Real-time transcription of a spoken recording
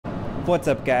What's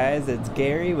up, guys? It's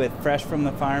Gary with Fresh from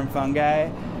the Farm Fungi.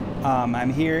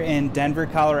 I'm here in Denver,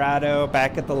 Colorado,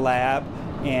 back at the lab,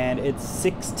 and it's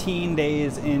 16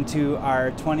 days into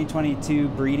our 2022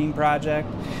 breeding project.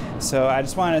 So I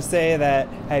just want to say that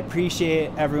I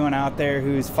appreciate everyone out there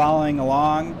who's following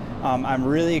along. I'm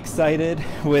really excited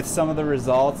with some of the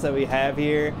results that we have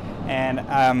here, and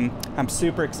I'm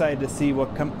super excited to see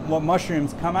what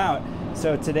mushrooms come out.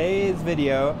 So today's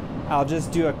video, I'll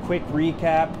just do a quick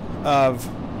recap of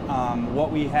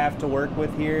what we have to work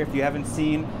with here. If you haven't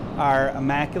seen our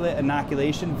immaculate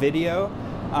inoculation video,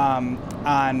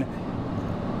 on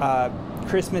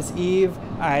Christmas Eve,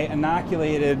 I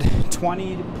inoculated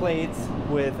 20 plates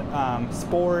with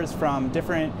spores from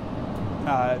different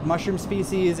mushroom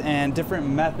species and different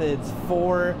methods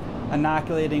for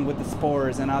inoculating with the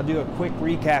spores, and I'll do a quick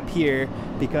recap here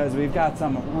because we've got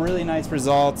some really nice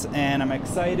results, and I'm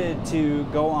excited to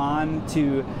go on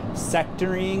to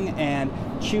sectoring and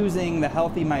choosing the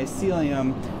healthy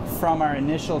mycelium from our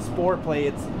initial spore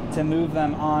plates to move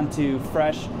them onto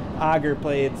fresh agar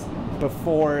plates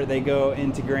before they go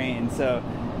into grain. So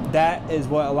that is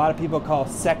what a lot of people call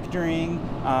sectoring,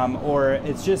 or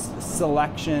it's just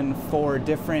selection for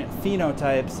different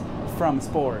phenotypes from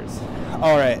spores.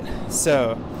 All right,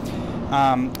 so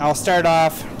I'll start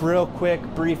off real quick,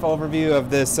 brief overview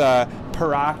of this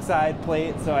peroxide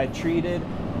plate. So I treated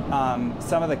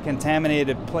some of the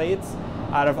contaminated plates.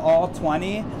 Out of all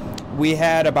 20, we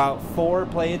had about 4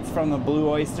 plates from the blue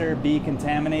oyster be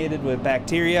contaminated with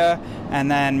bacteria, and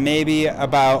then maybe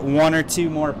about 1 or 2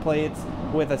 more plates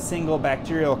with a single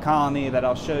bacterial colony that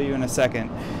I'll show you in a second.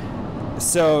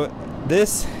 So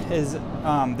this is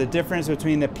the difference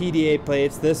between the PDA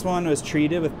plates. This one was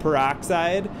treated with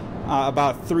peroxide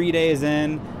about 3 days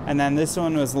in, and then this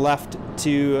one was left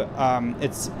to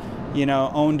its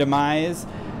own demise.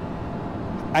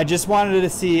 I just wanted to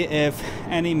see if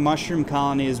any mushroom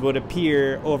colonies would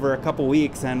appear over a couple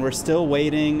weeks, and we're still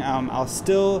waiting. I'll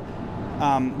still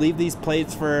leave these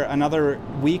plates for another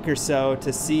week or so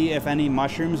to see if any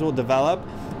mushrooms will develop,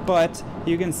 but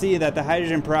you can see that the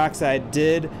hydrogen peroxide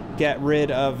did get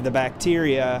rid of the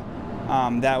bacteria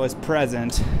that was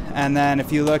present. And then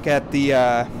if you look at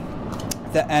the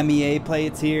MEA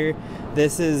plates here,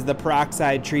 this is the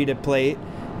peroxide treated plate,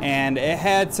 and it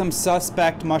had some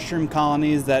suspect mushroom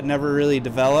colonies that never really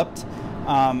developed,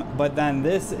 but then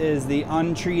this is the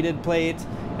untreated plate,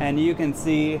 and you can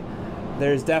see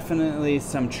there's definitely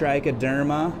some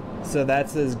trichoderma. So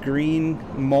that's this green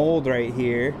mold right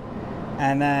here,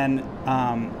 and then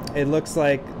it looks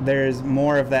like there's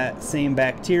more of that same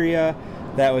bacteria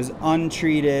that was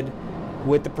untreated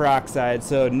with the peroxide.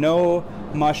 So no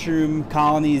mushroom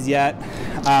colonies yet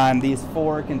on these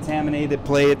 4 contaminated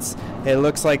plates. It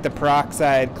looks like the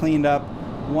peroxide cleaned up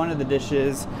one of the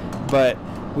dishes, but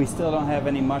we still don't have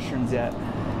any mushrooms yet.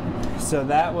 So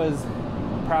that was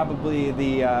probably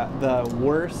the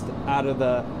worst out of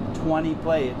the 20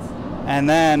 plates. And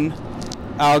then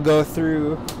I'll go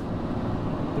through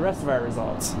the rest of our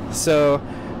results. So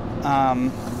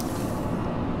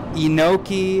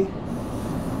enoki,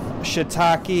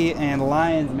 shiitake, and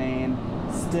lion's mane,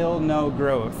 still no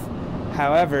growth.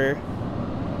 However,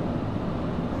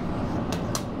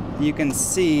 you can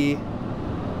see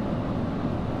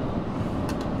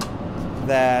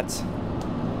that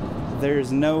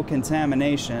there's no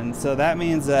contamination. So that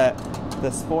means that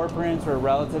the spore prints were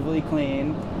relatively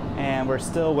clean, and we're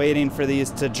still waiting for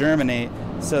these to germinate.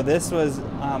 So this was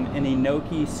an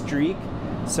enoki streak.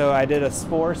 So I did a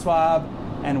spore swab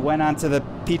and went onto the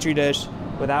petri dish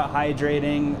without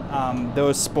hydrating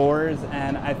those spores,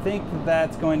 and I think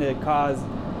that's going to cause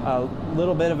a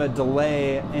little bit of a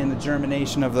delay in the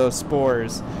germination of those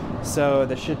spores. So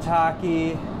the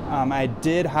shiitake, I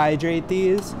did hydrate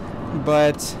these,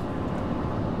 but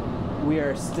we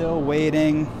are still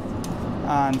waiting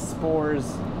on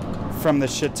spores from the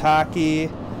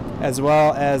shiitake as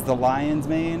well as the lion's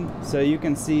mane. So you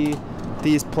can see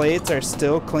these plates are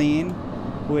still clean,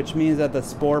 which means that the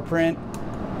spore print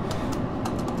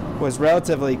was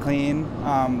relatively clean.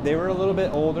 They were a little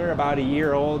bit older, about a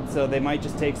year old, so they might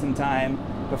just take some time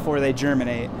before they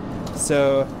germinate.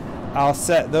 So I'll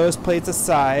set those plates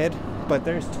aside, but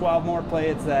there's 12 more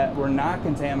plates that were not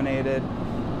contaminated,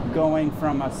 going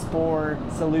from a spore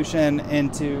solution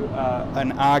into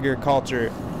an agar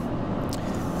culture.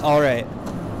 All right,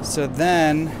 so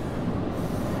then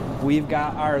we've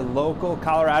got our local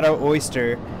Colorado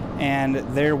oyster, and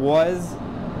there was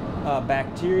a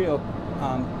bacterial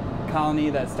colony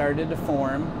that started to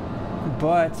form,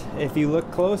 but if you look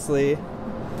closely,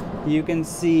 you can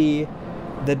see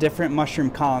the different mushroom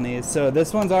colonies. So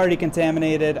this one's already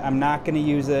contaminated. I'm not going to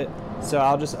use it So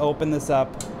I'll just open this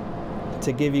up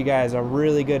to give you guys a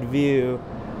really good view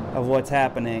of what's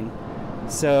happening.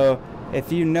 So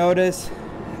if you notice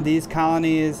these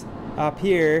colonies up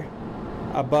here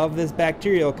above this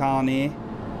bacterial colony,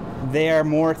 they are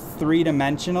more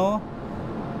three-dimensional.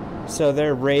 So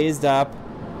they're raised up.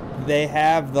 They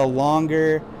have the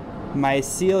longer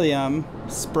mycelium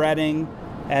spreading,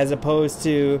 as opposed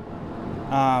to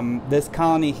this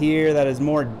colony here that is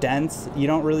more dense. You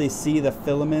don't really see the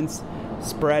filaments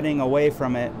spreading away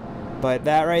from it, but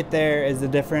that right there is the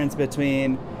difference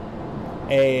between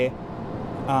a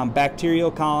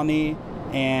bacterial colony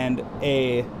and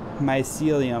a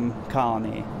mycelium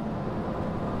colony.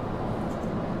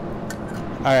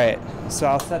 Alright, so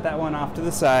I'll set that one off to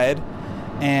the side,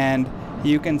 and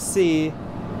you can see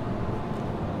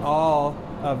all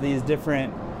of these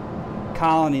different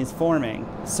colonies forming.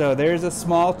 So there's a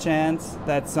small chance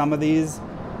that some of these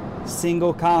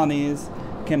single colonies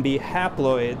can be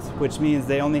haploids, which means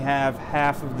they only have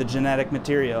half of the genetic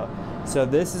material. So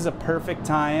this is a perfect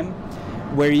time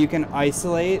where you can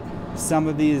isolate some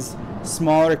of these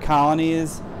smaller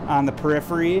colonies on the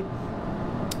periphery,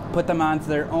 put them onto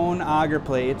their own agar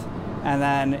plate, and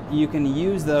then you can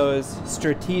use those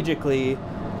strategically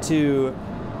to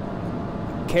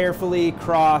carefully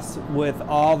cross with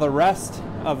all the rest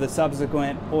of the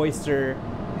subsequent oyster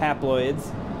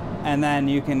haploids, and then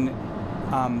you can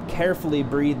carefully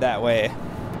breed that way.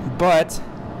 But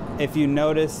if you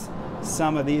notice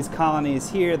some of these colonies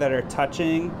here that are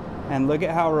touching, and look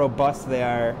at how robust they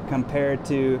are compared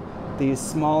to these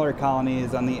smaller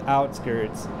colonies on the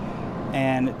outskirts.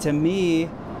 And to me,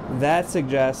 that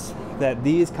suggests that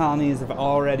these colonies have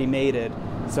already mated.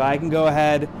 So I can go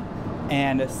ahead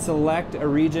and select a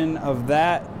region of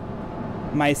that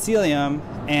mycelium,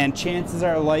 and chances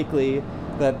are likely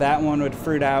that that one would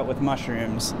fruit out with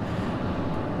mushrooms.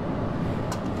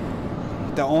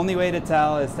 The only way to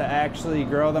tell is to actually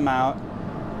grow them out,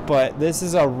 but this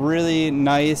is a really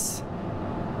nice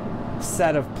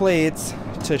set of plates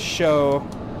to show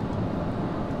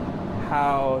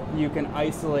how you can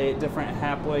isolate different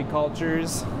haploid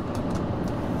cultures.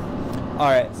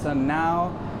 Alright, so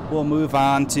now we'll move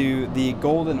on to the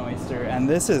golden oyster, and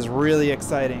this is really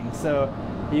exciting. So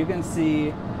you can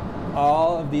see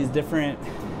all of these different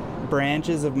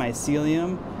branches of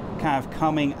mycelium kind of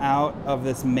coming out of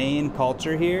this main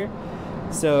culture here.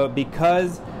 So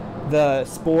because the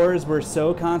spores were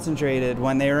so concentrated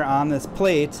when they were on this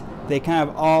plate, they kind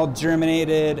of all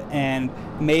germinated and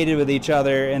mated with each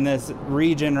other in this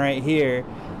region right here,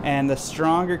 and the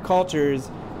stronger cultures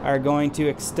are going to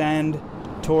extend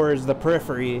towards the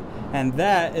periphery, and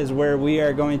that is where we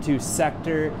are going to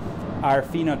sector our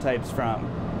phenotypes from.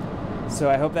 So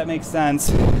I hope that makes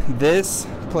sense. This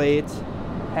plate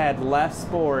had less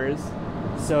spores,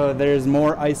 so there's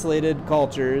more isolated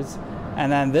cultures,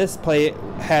 and then this plate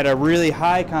had a really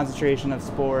high concentration of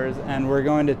spores, and we're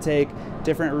going to take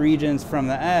different regions from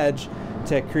the edge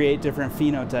to create different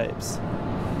phenotypes.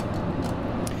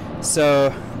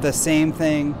 So the same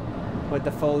thing with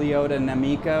the Pholiota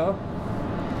Namiko.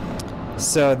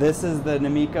 So this is the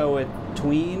Namiko with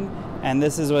tween, and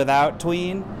this is without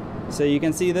tween. So you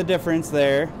can see the difference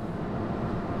there.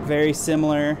 Very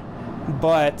similar,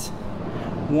 but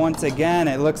once again,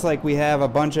 it looks like we have a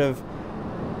bunch of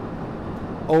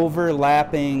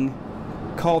overlapping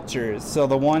cultures. So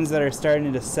the ones that are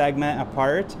starting to segment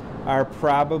apart are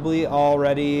probably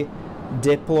already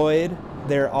diploid.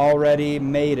 They're already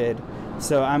mated.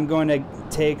 So I'm going to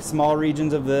take small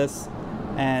regions of this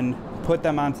and put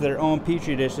them onto their own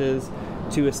petri dishes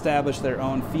to establish their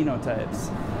own phenotypes.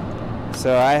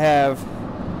 So I have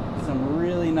some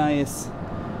really nice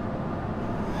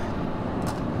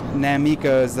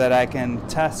Namikos that I can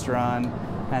test run,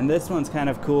 and this one's kind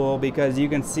of cool because you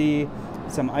can see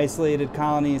some isolated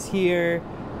colonies here,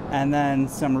 and then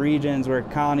some regions where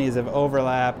colonies have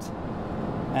overlapped,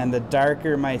 and the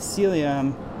darker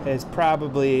mycelium is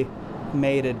probably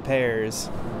mated pairs.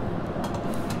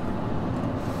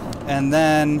 And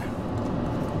then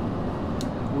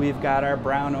we've got our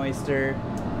brown oyster,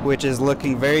 which is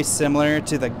looking very similar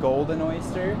to the golden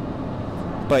oyster,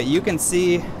 but you can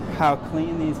see how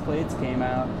clean these plates came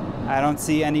out. I don't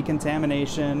see any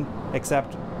contamination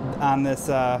except on this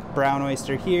brown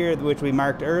oyster here, which we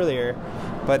marked earlier,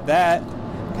 but that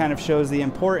kind of shows the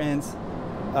importance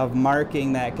of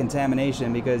marking that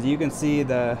contamination, because you can see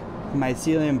the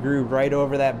mycelium grew right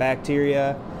over that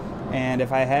bacteria, and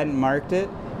if I hadn't marked it,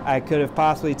 I could have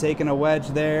possibly taken a wedge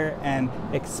there and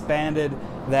expanded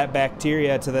that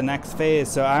bacteria to the next phase.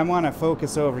 So I want to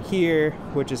focus over here,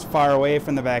 which is far away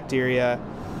from the bacteria,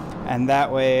 and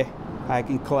that way I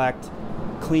can collect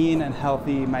clean and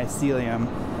healthy mycelium.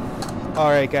 All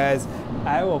right, guys,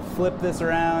 I will flip this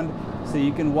around so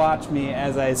you can watch me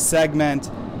as I segment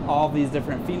all these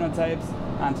different phenotypes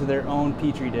onto their own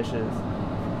petri dishes.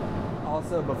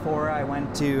 Also, before I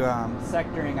went to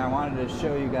sectoring, I wanted to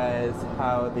show you guys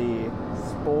how the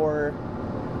spore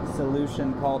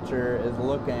solution culture is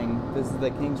looking. This is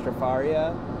the King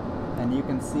Stropharia, and you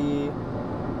can see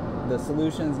the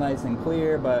solution's nice and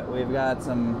clear, but we've got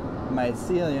some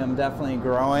mycelium definitely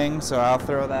growing, so I'll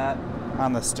throw that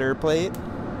on the stir plate.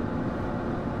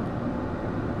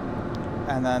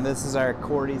 And then this is our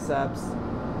cordyceps,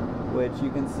 which you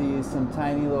can see some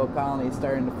tiny little colonies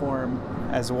starting to form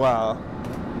as well.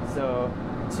 So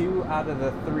 2 out of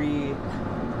the 3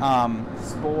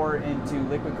 spore into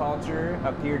liquid culture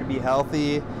appear to be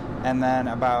healthy, and then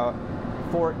about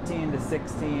 14 to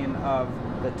 16 of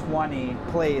the 20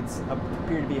 plates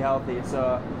appear to be healthy.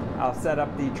 So I'll set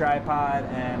up the tripod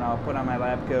and I'll put on my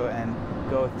lab coat and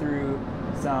go through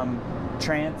some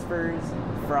transfers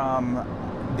from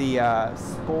the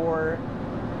spore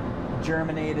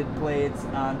germinated plates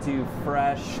onto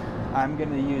fresh. I'm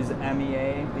going to use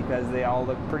MEA because they all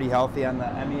look pretty healthy on the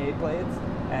MEA plates,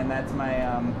 and that's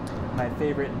my my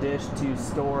favorite dish to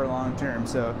store long term.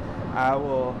 So I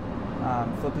will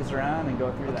flip this around and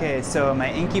go through that. Okay, so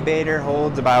my incubator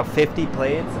holds about 50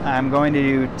 plates. I'm going to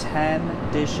do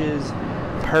 10 dishes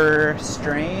per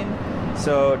strain,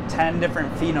 so 10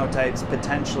 different phenotypes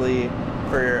potentially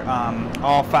for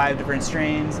all 5 different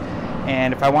strains.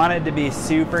 And if I wanted to be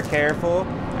super careful,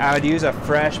 I would use a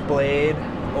fresh blade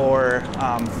or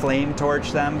flame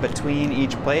torch them between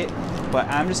each plate. But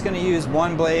I'm just going to use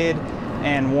 1 blade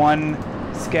and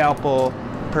 1 scalpel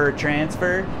per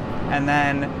transfer, and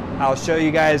then I'll show you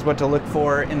guys what to look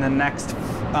for in the next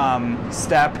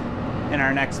step in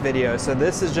our next video. So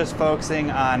this is just focusing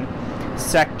on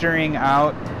sectoring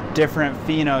out different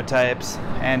phenotypes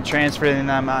and transferring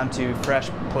them onto fresh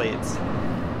plates.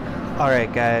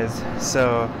 Alright guys,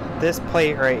 so this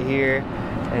plate right here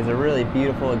is a really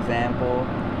beautiful example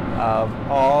of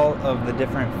all of the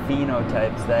different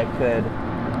phenotypes that could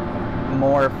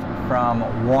morph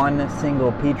from one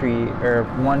single petri or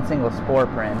one single spore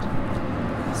print.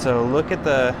 So look at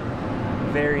the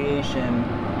variation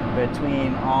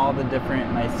between all the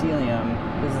different mycelium.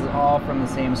 This is all from the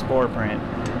same spore print.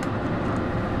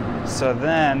 So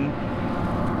then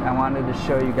I wanted to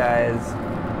show you guys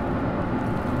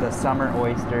the summer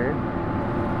oyster.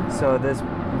 So this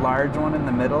large one in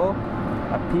the middle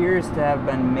appears to have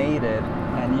been mated,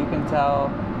 and you can tell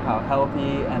how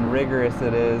healthy and rigorous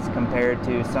it is compared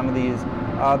to some of these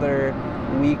other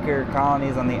weaker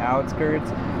colonies on the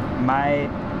outskirts. My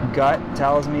gut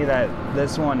tells me that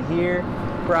this one here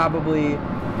probably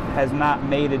has not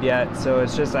mated yet, so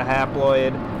it's just a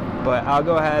haploid, but I'll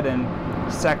go ahead and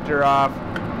sector off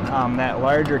that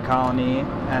larger colony,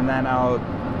 and then I'll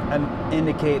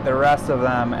indicate the rest of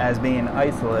them as being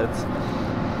isolates.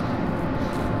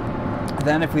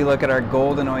 Then if we look at our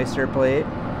golden oyster plate,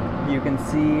 you can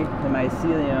see the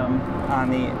mycelium on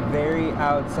the very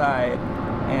outside,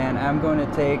 and I'm going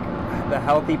to take the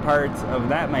healthy parts of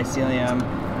that mycelium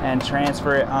and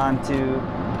transfer it onto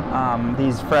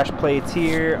these fresh plates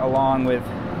here along with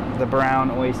the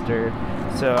brown oyster.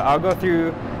 So I'll go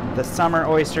through the summer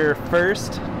oyster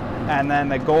first, and then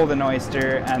the golden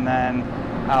oyster, and then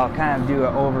I'll kind of do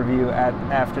an overview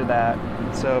after that.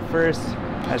 So first,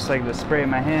 I just like to spray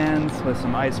my hands with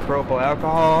some isopropyl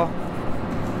alcohol.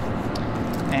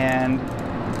 And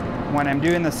when I'm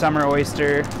doing the summer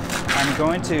oyster, I'm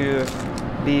going to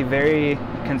be very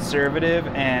conservative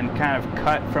and kind of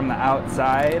cut from the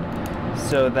outside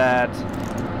so that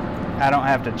I don't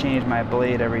have to change my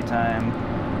blade every time.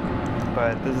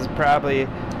 But this is probably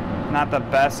not the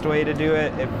best way to do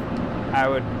it. If I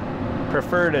would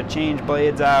prefer to change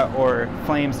blades out or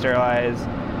flame sterilize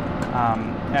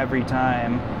every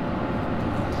time.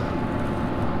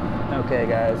 Okay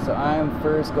guys, so I'm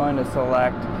first going to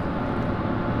select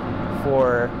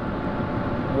for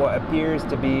what appears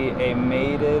to be a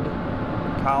mated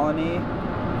colony.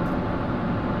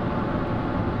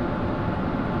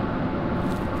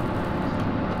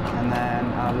 And then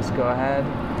I'll just go ahead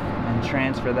and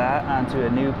transfer that onto a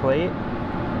new plate.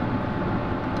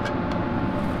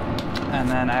 And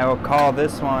then I will call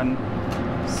this one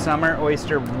Summer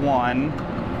Oyster 1.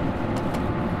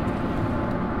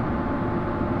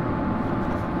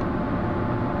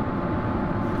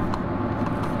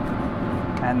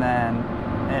 And then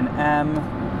an M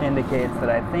indicates that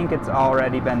I think it's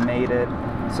already been mated.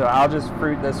 So I'll just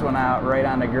fruit this one out right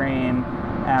on the grain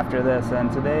after this.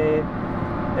 And today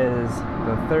is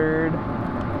the 3rd.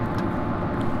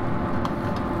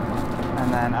 And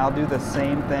And then I'll do the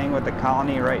same thing with the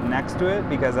colony right next to it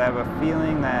because I have a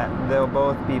feeling that they'll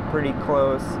both be pretty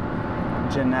close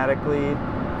genetically.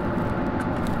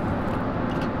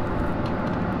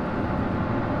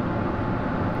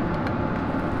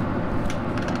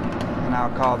 And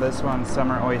I'll call this one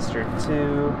Summer Oyster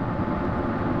 2.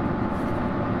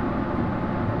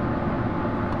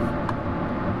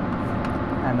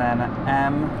 And then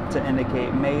M to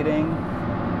indicate mating.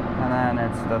 And then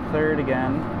it's the third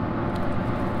again.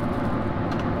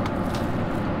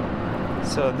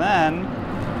 So then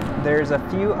there's a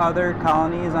few other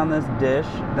colonies on this dish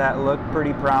that look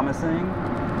pretty promising.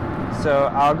 So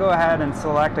I'll go ahead and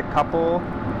select a couple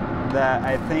that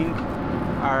I think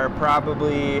are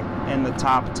probably in the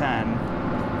top 10.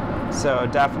 So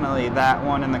definitely that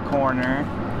one in the corner.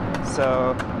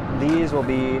 So these will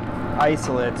be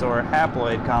isolates or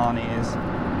haploid colonies,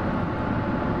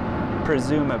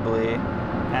 presumably.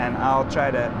 And I'll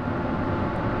try to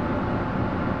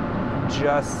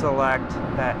just select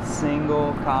that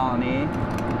single colony,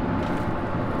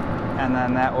 and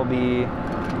then that will be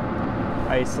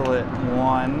isolate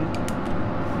 1.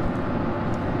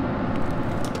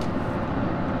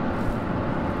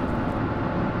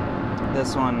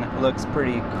 This one looks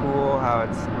pretty cool, how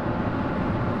it's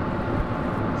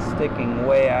sticking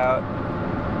way out.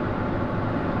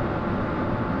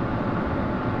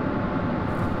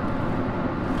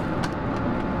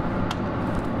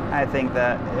 I think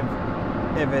that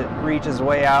if it reaches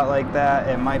way out like that,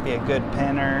 it might be a good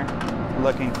pinner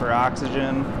looking for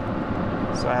oxygen.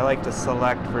 So I like to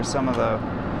select for some of the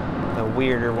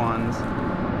weirder ones,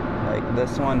 like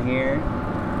this one here.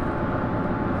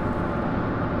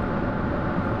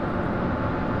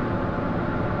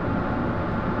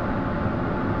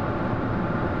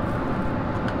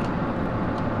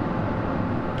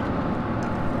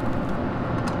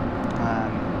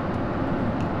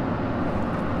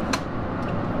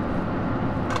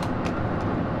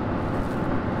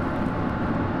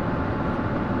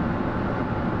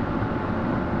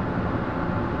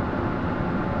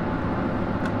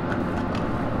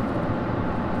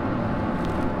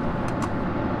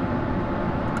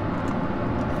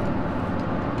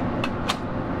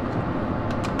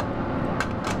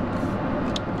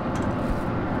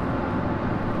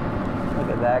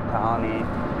 That colony.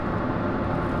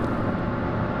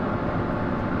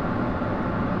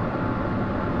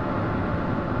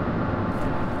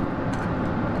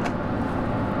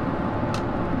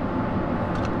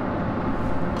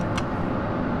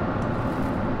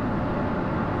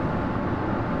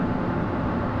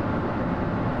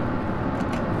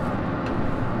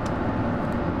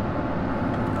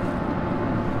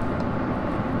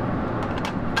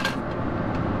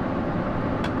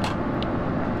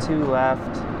 Two left.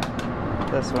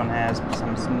 This one has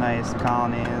some nice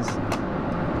colonies.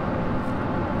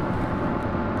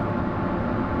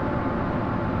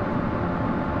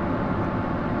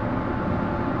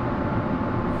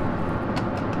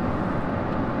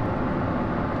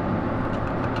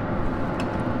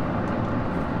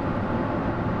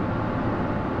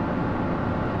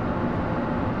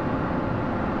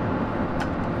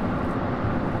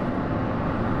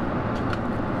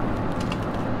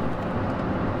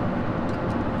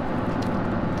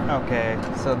 Okay,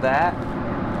 so that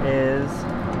is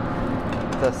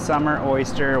the summer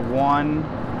oyster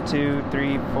 1, 2,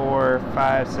 3, 4,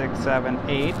 5, 6, 7,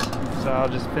 8. So I'll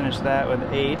just finish that with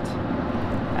 8.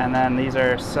 And then these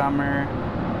are summer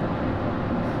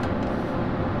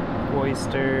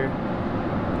oyster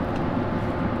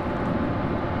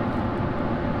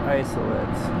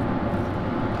isolates.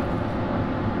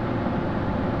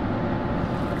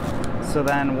 So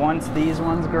then once these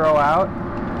ones grow out,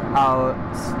 I'll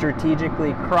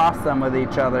strategically cross them with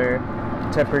each other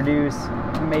to produce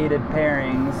mated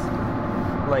pairings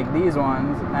like these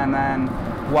ones, and then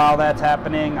while that's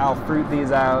happening, I'll fruit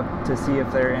these out to see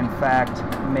if they're in fact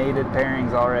mated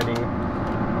pairings already.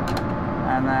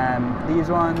 And then these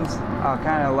ones, I'll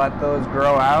kind of let those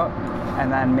grow out,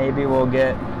 and then maybe we'll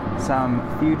get some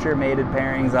future mated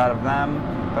pairings out of them.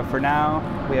 But for now,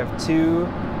 we have 2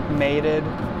 mated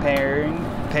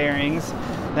pairings.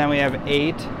 Then we have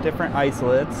 8 different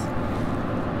isolates.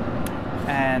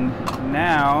 And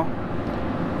now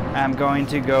I'm going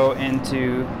to go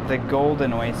into the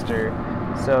golden oyster.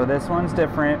 So this one's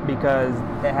different because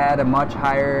it had a much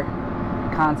higher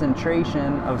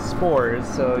concentration of spores.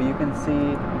 So you can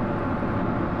see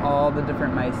all the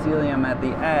different mycelium at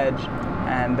the edge,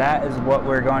 and that is what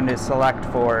we're going to select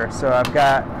for. So I've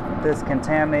got this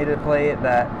contaminated plate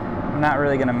that I'm not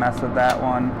really going to mess with that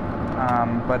one.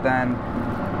 But then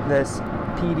this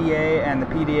PDA and the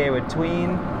PDA with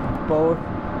tween both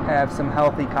have some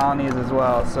healthy colonies as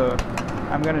well. So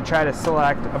I'm going to try to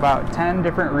select about 10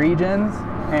 different regions,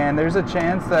 and there's a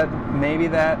chance that maybe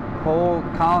that whole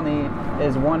colony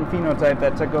is one phenotype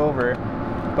that took over.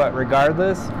 But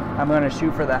regardless, I'm going to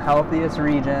shoot for the healthiest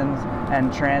regions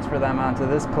and transfer them onto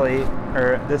this plate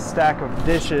or this stack of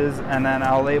dishes, and then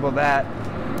I'll label that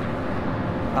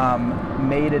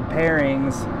mated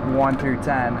pairings 1 through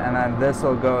 10, and then this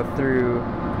will go through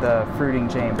the fruiting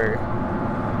chamber.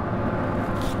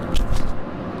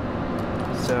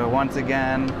 So once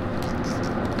again,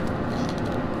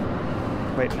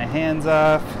 wipe my hands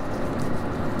off.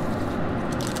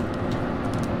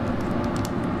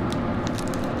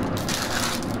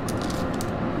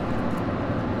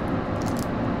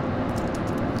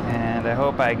 And I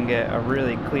hope I can get a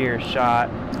really clear shot.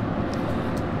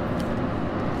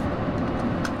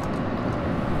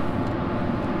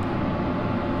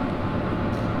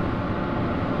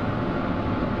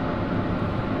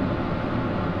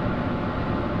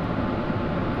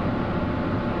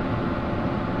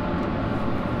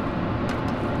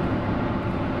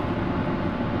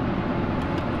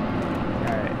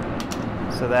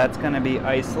 So that's going to be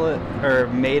isolate or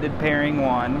mated pairing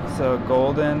 1. So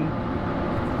golden,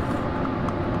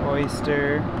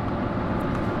 oyster,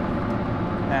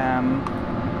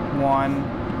 M1,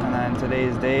 and then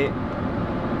today's date.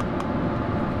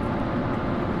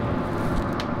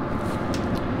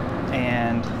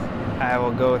 And I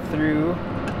will go through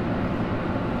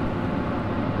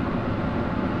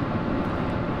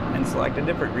and select a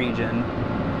different region.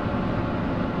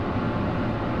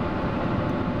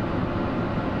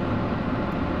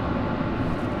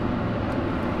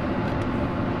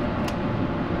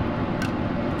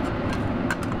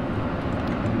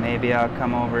 Maybe I'll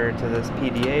come over to this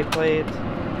PDA plate.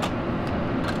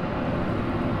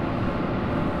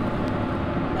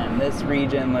 And this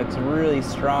region looks really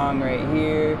strong right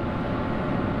here.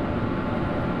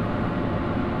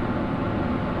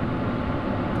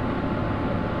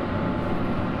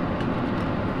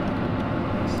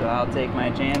 So I'll take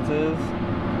my chances,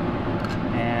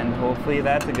 and hopefully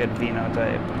that's a good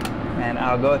phenotype. And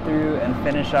I'll go through and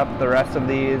finish up the rest of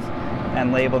these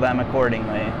and label them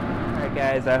accordingly.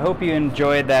 Guys, I hope you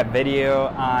enjoyed that video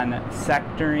on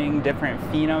sectoring different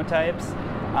phenotypes.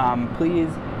 Please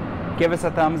give us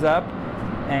a thumbs up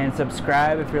and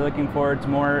subscribe if you're looking forward to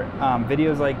more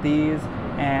videos like these,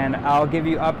 and I'll give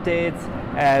you updates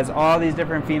as all these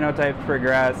different phenotypes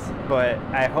progress. But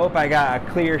I hope I got a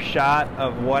clear shot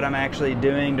of what I'm actually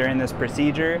doing during this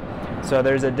procedure. So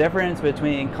there's a difference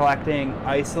between collecting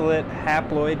isolate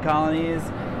haploid colonies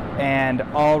and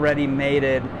already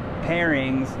mated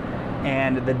pairings.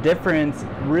 And the difference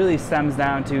really stems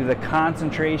down to the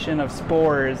concentration of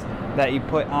spores that you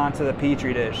put onto the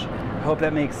petri dish. I hope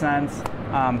that makes sense.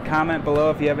 Comment below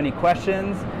if you have any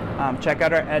questions. Check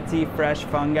out our Etsy Fresh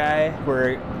Fungi.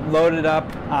 We're loaded up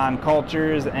on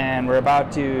cultures, and we're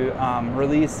about to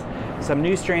release some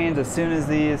new strains as soon as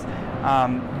these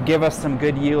give us some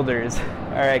good yielders.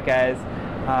 All right, guys.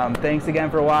 Thanks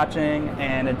again for watching,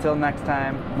 and until next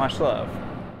time, much love.